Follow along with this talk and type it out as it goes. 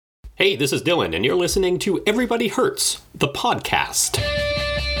Hey, this is Dylan, and you're listening to Everybody Hurts, the podcast.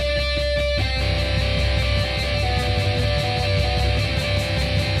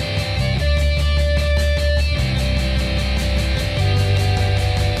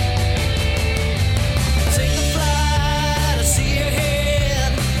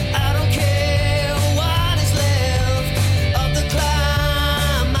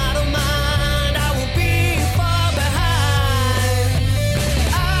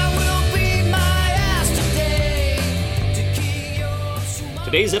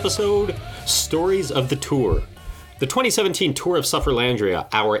 Today's episode, Stories of the Tour. The 2017 Tour of Sufferlandria,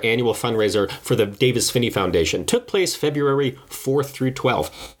 our annual fundraiser for the Davis Phinney Foundation, took place February 4th through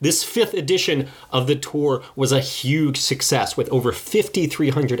 12th. This fifth edition of the tour was a huge success with over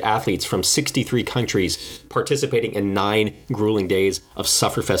 5,300 athletes from 63 countries participating in 9 grueling days of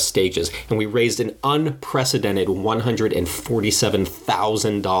Sufferfest stages, and we raised an unprecedented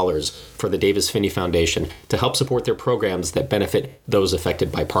 $147,000 for the Davis Phinney Foundation to help support their programs that benefit those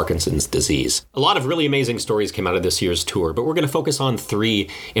affected by Parkinson's disease. A lot of really amazing stories came out of this year's tour, but we're going to focus on 3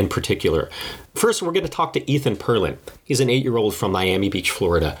 in particular. First, we're going to talk to Ethan Perlyn. He's an 8-year-old from Miami Beach,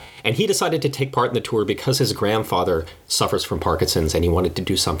 Florida, and he decided to take part in the tour because his grandfather suffers from Parkinson's and he wanted to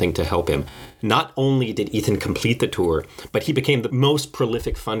do something to help him. Not only did Ethan complete the tour, but he became the most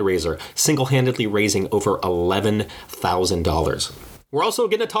prolific fundraiser, single-handedly raising over $11,000. We're also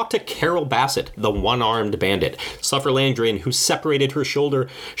going to talk to Carol Bassett, the One-Armed Bandit, Sufferlandrian who separated her shoulder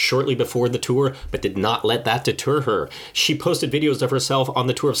shortly before the tour, but did not let that deter her. She posted videos of herself on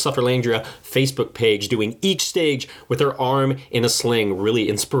the Tour of Sufferlandria Facebook page doing each stage with her arm in a sling. Really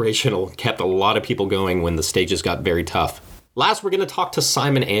inspirational, kept a lot of people going when the stages got very tough. Last, we're going to talk to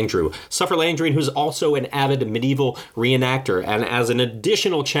Simon Andrew, Sufferlandrian who's also an avid medieval re-enactor, and as an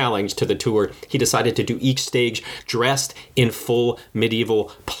additional challenge to the tour, he decided to do each stage dressed in full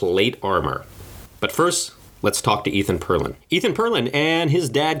medieval plate armor. But first, let's talk to Ethan Perlyn. Ethan Perlyn and his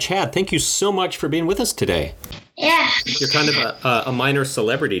dad, Chad, thank you so much for being with us today. Yeah. You're kind of a minor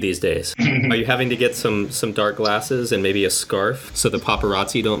celebrity these days. Are you having to get some dark glasses and maybe a scarf so the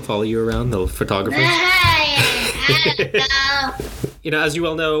paparazzi don't follow you around, the photographers? I don't know. You know, as you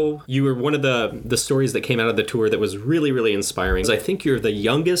all know, you were one of the stories that came out of the tour that was really, really inspiring. I think you're the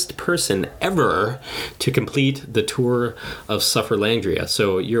youngest person ever to complete the Tour of Sufferlandria.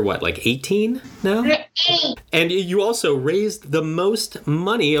 So you're what, like 18 now? 8. And you also raised the most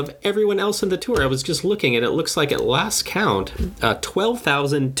money of everyone else in the tour. I was just looking, and it looks like at last count,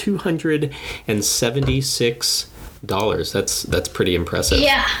 $12,276. That's pretty impressive.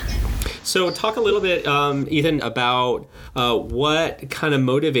 Yeah. So talk a little bit, Ethan, about what kind of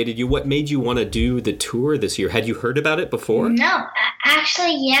motivated you, what made you want to do the tour this year? Had you heard about it before? No.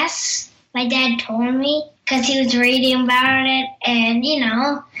 Actually, yes. My dad told me because he was reading about it. And, you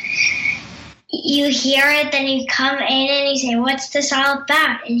know, you hear it, then you come in and you say, what's this all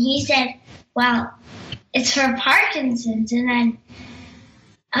about? And he said, well, it's for Parkinson's. And then,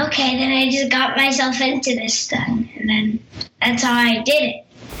 okay, then I just got myself into this stuff. And then that's how I did it.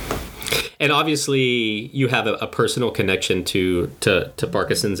 And obviously, you have a personal connection to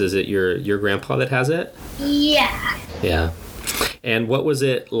Parkinson's. Is it your grandpa that has it? Yeah. Yeah. And what was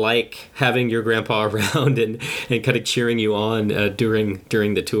it like having your grandpa around and kind of cheering you on during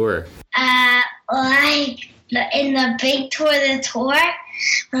the tour? Like in the big tour of the tour,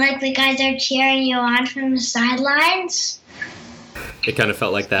 where like the guys are cheering you on from the sidelines. It kind of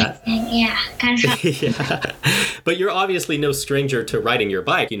felt like that? Yeah, kind of felt. Yeah. But you're obviously no stranger to riding your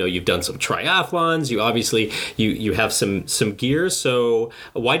bike. You know, you've done some triathlons. You obviously, you have some gear. So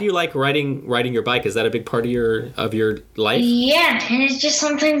why do you like riding your bike? Is that a big part of your life? Yeah, and it's just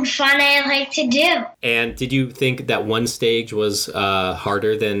something fun I like to do. And did you think that one stage was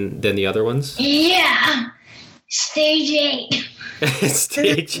harder than the other ones? Yeah. Stage 8.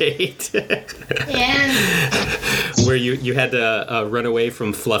 Stage 8. Yeah. Where you had to run away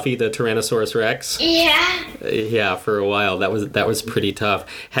from Fluffy, the Tyrannosaurus Rex? Yeah. Yeah, for a while. That was pretty tough.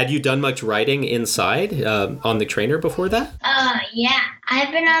 Had you done much riding inside on the trainer before that? Yeah.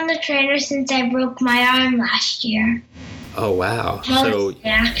 I've been on the trainer since I broke my arm last year. Oh, wow. Mostly,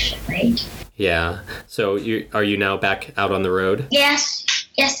 actually. Yeah. So are you now back out on the road? Yes.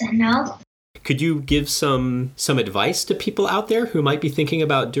 Yes and no. Could you give some advice to people out there who might be thinking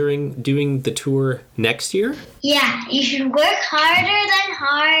about doing the tour next year? Yeah, you should work harder than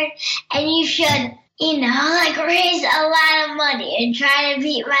hard, and you should, raise a lot of money and try to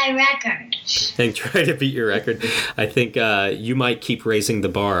beat my record. And try to beat your record. I think you might keep raising the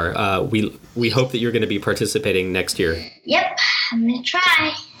bar. We hope that you're going to be participating next year. Yep, I'm going to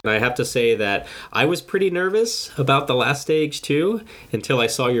try. And I have to say that I was pretty nervous about the last stage too, until I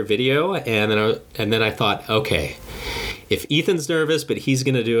saw your video, and then I thought, okay, if Ethan's nervous, but he's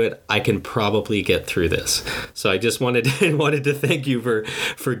going to do it, I can probably get through this. So I just wanted to thank you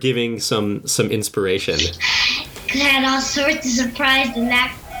for giving some inspiration. I had all sorts of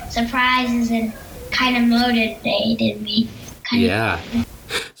surprises and kind of motivated me. Yeah.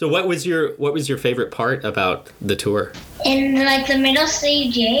 So what was your favorite part about the tour? In the middle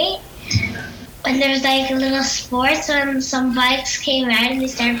stage 8, when there was little sports, when some bikes came out and they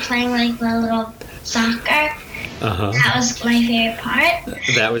started playing the little soccer. Uh-huh. That was my favorite part.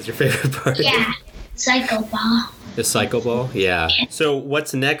 That was your favorite part? Yeah. Cycle ball. The cycle ball? Yeah. So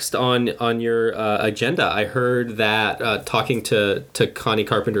what's next on your agenda? I heard that talking to Connie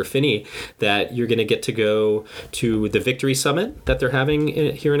Carpenter-Phinney that you're going to get to go to the Victory Summit that they're having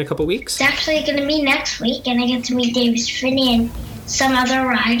here in a couple weeks. It's actually going to be next week, and I get to meet Davis Phinney and some other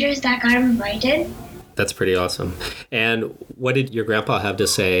riders that got invited. That's pretty awesome. And what did your grandpa have to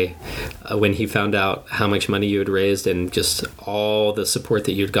say when he found out how much money you had raised and just all the support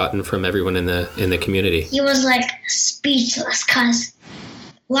that you'd gotten from everyone in the community? He was speechless because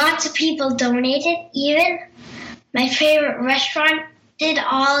lots of people donated. Even my favorite restaurant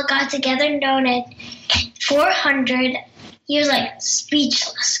got together and donated $400. He was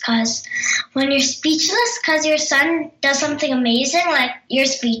speechless because when you're speechless because your son does something amazing, you're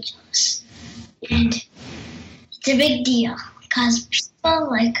speechless. And it's a big deal because people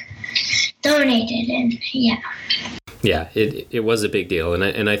donated, and yeah. Yeah, it was a big deal,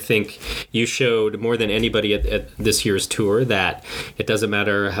 and I think you showed more than anybody at this year's tour that it doesn't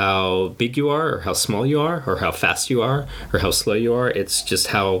matter how big you are, or how small you are, or how fast you are, or how slow you are. It's just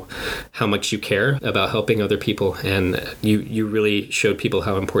how much you care about helping other people, and you really showed people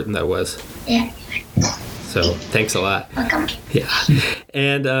how important that was. Yeah. So thanks a lot. Welcome. Yeah.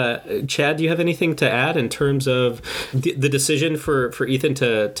 And Chad, do you have anything to add in terms of the decision for Ethan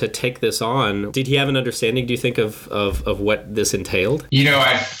to take this on? Did he have an understanding, do you think, of what this entailed?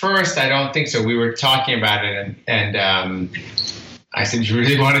 At first, I don't think so. We were talking about it, and I said, "You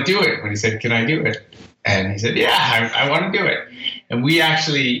really want to do it?" When he said, "Can I do it?" And he said, "Yeah, I want to do it." And we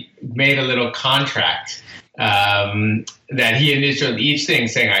actually made a little contract that he initialed each thing,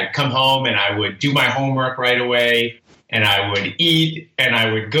 saying I'd come home and I would do my homework right away, and I would eat, and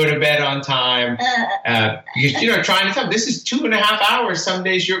I would go to bed on time. Because, trying to tell him, this is 2.5 hours. Some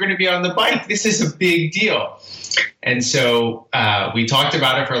days you're going to be on the bike. This is a big deal. And so we talked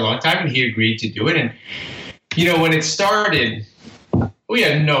about it for a long time, and he agreed to do it. And, when it started, we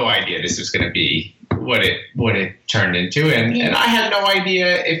had no idea this was going to be what it turned into. And I had no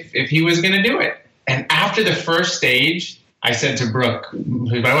idea if he was going to do it. And after the first stage, I said to Brooke,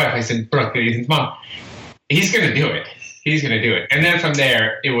 who's my wife, I said, "Brooke, Ethan's mom, he's going to do it. He's going to do it." And then from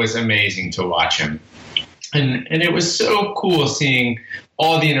there, it was amazing to watch him. And it was so cool seeing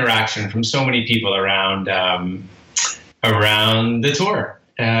all the interaction from so many people around the tour.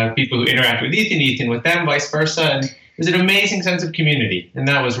 People who interact with Ethan with them, vice versa. And it was an amazing sense of community. And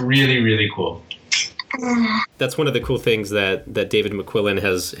that was really, really cool. That's one of the cool things that David McQuillan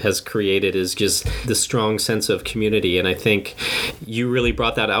has created, is just the strong sense of community. And I think you really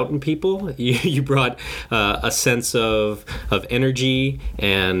brought that out in people. You brought a sense of energy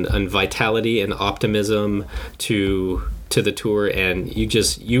and vitality and optimism to the tour, and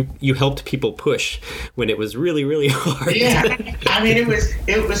you helped people push when it was really, really hard. Yeah, I mean, it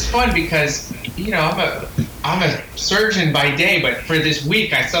was fun because I'm a surgeon by day, but for this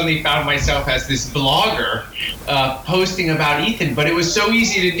week I suddenly found myself as this blogger posting about Ethan. But it was so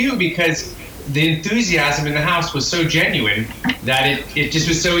easy to do because the enthusiasm in the house was so genuine that it just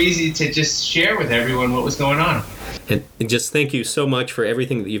was so easy to just share with everyone what was going on. And just thank you so much for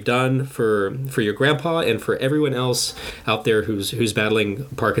everything that you've done for your grandpa and for everyone else out there who's battling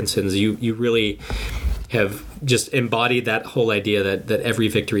Parkinson's. You really have just embodied that whole idea that every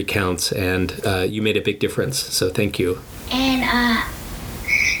victory counts, and you made a big difference. So thank you. And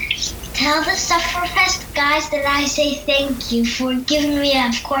tell the Sufferfest guys that I say thank you for giving me,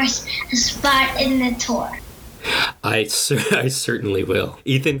 of course, a spot in the tour. I certainly will.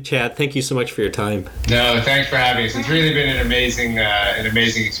 Ethan, Chad, thank you so much for your time. No, thanks for having us. It's really been an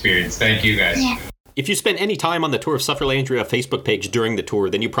amazing experience. Thank you, guys. Yeah. If you spent any time on the Tour of Sufferlandria Facebook page during the tour,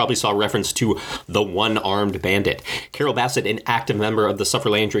 then you probably saw reference to the One-Armed Bandit. Carol Bassett, an active member of the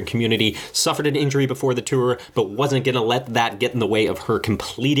Sufferlandrian community, suffered an injury before the tour, but wasn't going to let that get in the way of her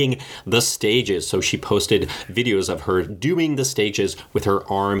completing the stages. So she posted videos of her doing the stages with her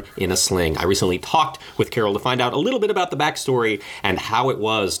arm in a sling. I recently talked with Carol to find out a little bit about the backstory and how it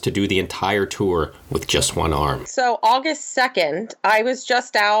was to do the entire tour with just one arm. So August 2nd, I was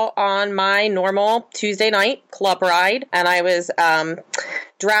just out on my normal Tuesday night club ride, and I was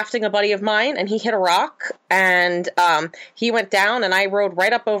drafting a buddy of mine, and he hit a rock, and he went down, and I rode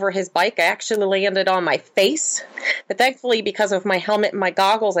right up over his bike. I actually landed on my face, but thankfully, because of my helmet and my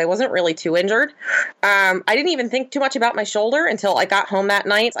goggles, I wasn't really too injured. I didn't even think too much about my shoulder until I got home that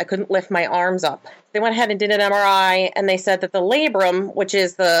night. I couldn't lift my arms up. They went ahead and did an MRI, and they said that the labrum, which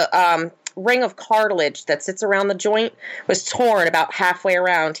is the ring of cartilage that sits around the joint, was torn about halfway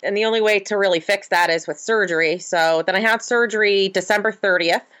around. And the only way to really fix that is with surgery. So then I had surgery December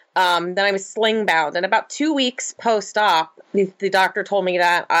 30th. Then I was sling bound. And about 2 weeks post-op, the doctor told me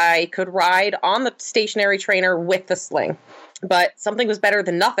that I could ride on the stationary trainer with the sling. But something was better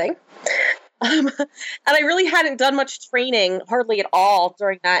than nothing. And I really hadn't done much training, hardly at all,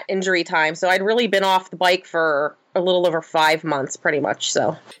 during that injury time. So I'd really been off the bike for a little over 5 months, pretty much.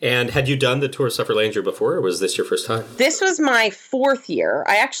 So. And had you done the Tour of Sufferlandria before, or was this your first time? This was my 4th year.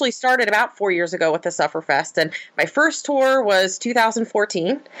 I actually started about 4 years ago with the Sufferfest, and my first tour was 2014,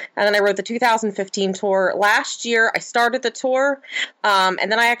 and then I rode the 2015 tour. Last year, I started the tour, and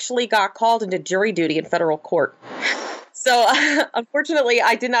then I actually got called into jury duty in federal court. So, unfortunately,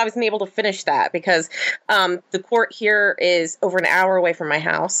 I wasn't able to finish that because the court here is over an hour away from my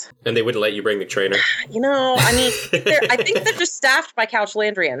house. And they wouldn't let you bring the trainer? I think they're just staffed by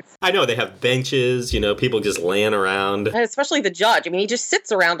Couchlandrians. I know, they have benches, people just laying around. Especially the judge. He just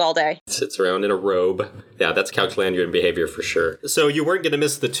sits around all day. Sits around in a robe. Yeah, that's Couchlandrian behavior for sure. So you weren't going to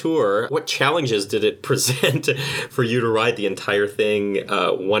miss the tour. What challenges did it present for you to ride the entire thing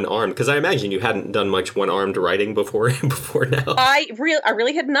one-armed? Because I imagine you hadn't done much one-armed riding before now. I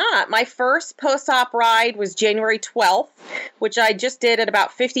really had not. My first post-op ride was January 12th, which I just did at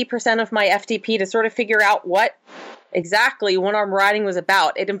about 50% of my FTP to sort of figure out what exactly one-arm riding was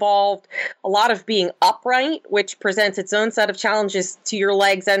about. It involved a lot of being upright, which presents its own set of challenges to your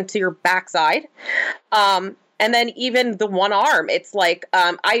legs and to your backside. And then even the one arm, it's like,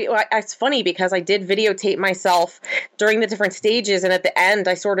 it's funny because I did videotape myself during the different stages. And at the end,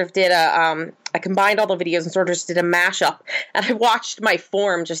 I sort of did I combined all the videos and sort of just did a mashup. And I watched my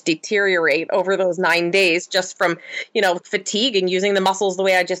form just deteriorate over those 9 days just from, fatigue and using the muscles the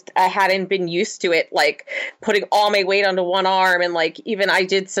way I hadn't been used to it, like putting all my weight onto one arm. And like, even I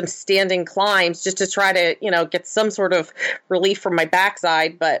did some standing climbs just to try to, get some sort of relief from my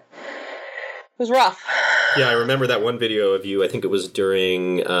backside. But it was rough. Yeah, I remember that one video of you, I think it was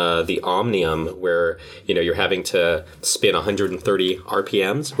during the Omnium, where, you're having to spin 130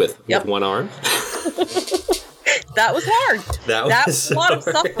 RPMs with one arm. That was hard. That was a lot of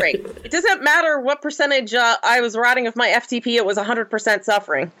suffering. It doesn't matter what percentage I was riding of my FTP, it was 100%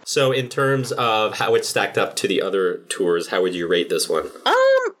 suffering. So in terms of how it stacked up to the other tours, how would you rate this one?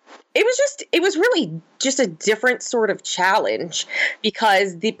 It was really just a different sort of challenge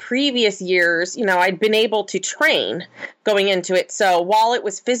because the previous years, I'd been able to train going into it. So while it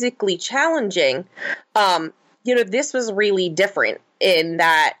was physically challenging, this was really different in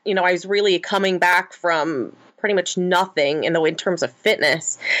that, I was really coming back from pretty much nothing in terms of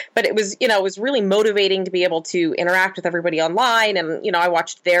fitness, but it was really motivating to be able to interact with everybody online. And, I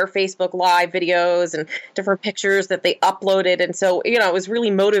watched their Facebook Live videos and different pictures that they uploaded. And so, it was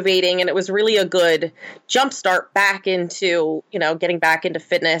really motivating, and it was really a good jumpstart back into, getting back into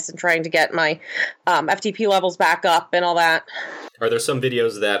fitness and trying to get my FTP levels back up and all that. Are there some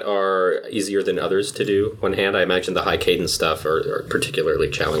videos that are easier than others to do one hand? I imagine the high cadence stuff are particularly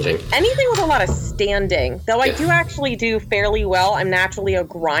challenging. Anything with a lot of standing, though I do actually do fairly well. I'm naturally a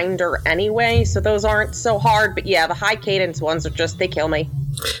grinder anyway, so those aren't so hard. But yeah, the high cadence ones are they kill me.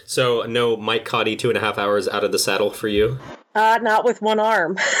 So no Mike Cotty 2.5 hours out of the saddle for you? Not with one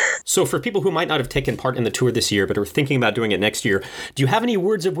arm. So for people who might not have taken part in the tour this year but are thinking about doing it next year, do you have any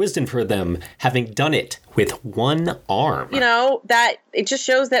words of wisdom for them having done it with one arm? That it just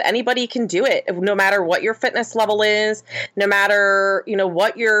shows that anybody can do it, no matter what your fitness level is, no matter,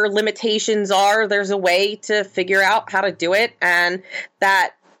 what your limitations are. There's a way to figure out how to do it, and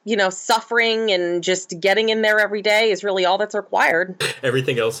that suffering and just getting in there every day is really all that's required.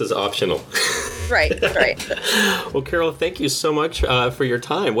 Everything else is optional. right. Well, Carol, thank you so much for your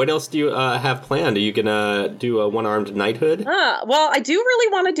time. What else do you have planned? Are you going to do a one-armed knighthood? Well, I do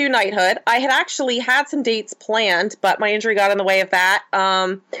really want to do knighthood. I had actually had some dates planned, but my injury got in the way of that.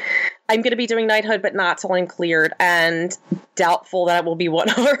 I'm going to be doing knighthood, but not till I'm cleared, and doubtful that it will be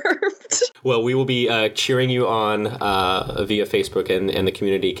one-armed. Well, we will be cheering you on via Facebook, and the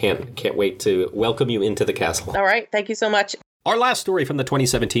community can't wait to welcome you into the castle. All right. Thank you so much. Our last story from the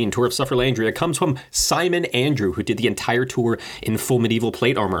 2017 Tour of Sufferlandria comes from Simon Andrew, who did the entire tour in full medieval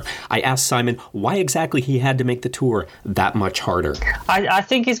plate armor. I asked Simon why exactly he had to make the tour that much harder. I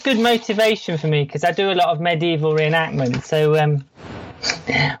think it's good motivation for me because I do a lot of medieval reenactment. So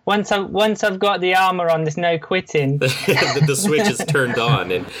once I've got the armor on, there's no quitting. The switch is turned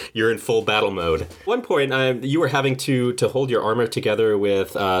on and you're in full battle mode. At one point, you were having to hold your armor together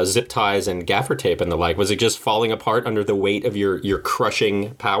with zip ties and gaffer tape and the like. Was it just falling apart under the weight of your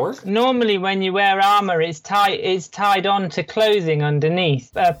crushing power? Normally, when you wear armor, it's tied on to clothing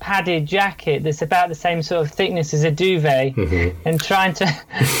underneath. A padded jacket that's about the same sort of thickness as a duvet, and trying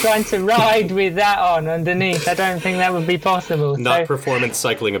to ride with that on underneath, I don't think that would be possible. Not performance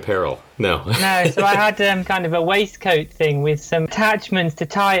cycling apparel. No. No, so I had kind of a waistcoat thing with some attachments to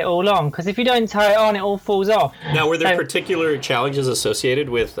tie it all on, because if you don't tie it on, it all falls off. Now, were there particular challenges associated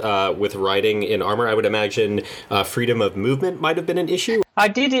with riding in armor? I would imagine freedom of movement might have been an issue. I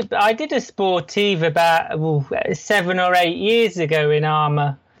did a sportive about 7 or 8 years ago in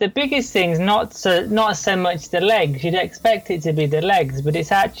armor. The biggest thing's not so much the legs. You'd expect it to be the legs, but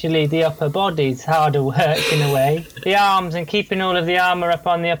it's actually the upper body's harder work in a way. The arms and keeping all of the armour up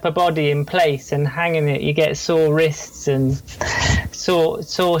on the upper body in place and hanging it, you get sore wrists and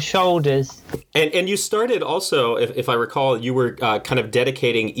sore shoulders. And you started also, if I recall, you were kind of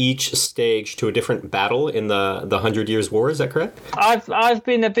dedicating each stage to a different battle in the 100 Years' War. Is that correct? I've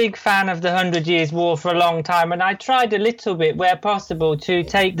been a big fan of the 100 Years' War for a long time, and I tried a little bit, where possible, to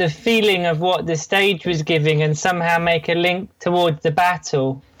take the feeling of what the stage was giving and somehow make a link towards the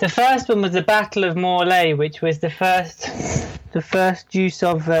battle. The first one was the Battle of Morlaix, which was the first use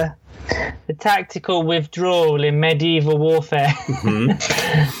of the tactical withdrawal in medieval warfare.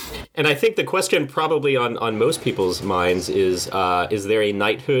 And I think the question probably on most people's minds is there a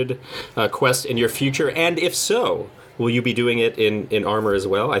knighthood quest in your future? And if so, will you be doing it in armor as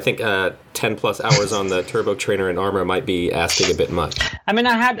well? I think 10 plus hours on the turbo trainer in armor might be asking a bit much. I mean,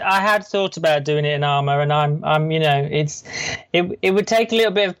 I had thought about doing it in armor, and I'm it would take a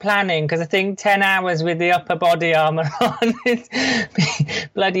little bit of planning, because I think 10 hours with the upper body armor on is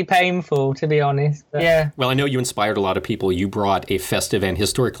bloody painful, to be honest. But, yeah. Well, I know you inspired a lot of people. You brought a festive and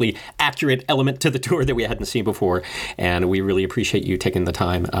historically accurate element to the tour that we hadn't seen before, and we really appreciate you taking the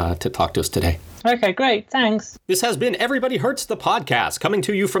time to talk to us today. Okay, great. Thanks. This has been Everybody Hurts the Podcast, coming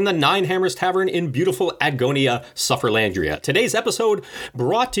to you from the Nine Hammers Tavern in beautiful Agonia, Sufferlandria. Today's episode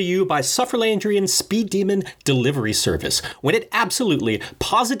brought to you by Sufferlandrian Speed Demon Delivery Service, when it absolutely,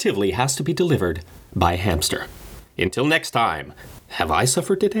 positively has to be delivered by hamster. Until next time, have I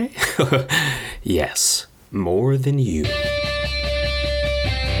suffered today? Yes, more than you.